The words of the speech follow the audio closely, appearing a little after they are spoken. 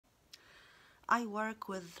I work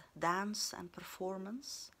with dance and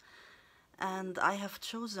performance, and I have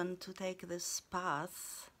chosen to take this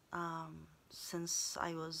path since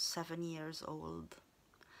I was 7 years old.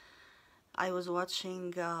 I was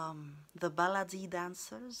watching the baladi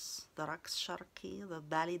dancers, the 𝗡ξη𝗿𝗶hy, the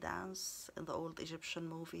belly dance in the old Egyptian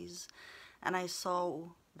movies, and I saw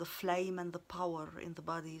the flame and the power in the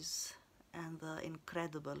bodies and the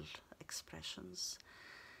incredible expressions.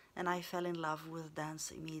 And I fell in love with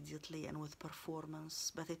dance immediately and with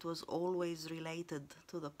performance, but it was always related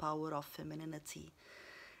to the power of femininity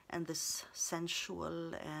and this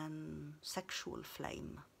sensual and sexual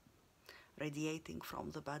flame radiating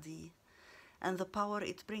from the body and the power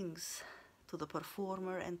it brings to the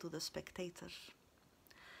performer and to the spectator.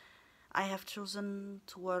 I have chosen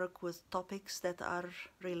to work with topics that are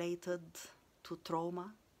related to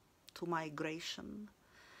trauma, to migration,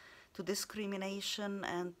 to discrimination,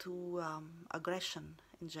 and to aggression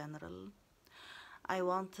in general. I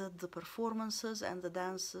wanted the performances and the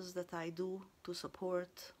dances that I do to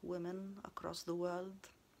support women across the world,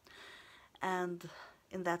 and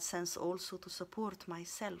in that sense also to support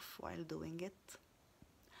myself while doing it.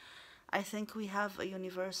 I think we have a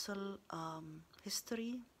universal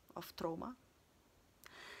history of trauma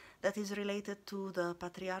that is related to the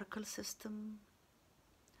patriarchal system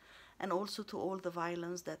and also to all the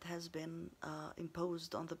violence that has been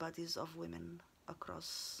imposed on the bodies of women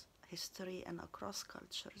across history and across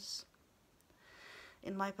cultures.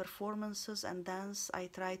 In my performances and dance, I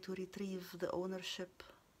try to retrieve the ownership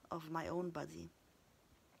of my own body,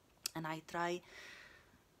 and I try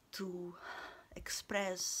to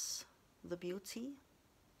express the beauty,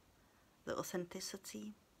 the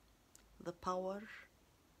authenticity, the power,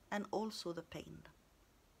 and also the pain.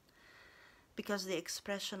 Because the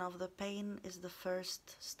expression of the pain is the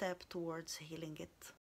first step towards healing it.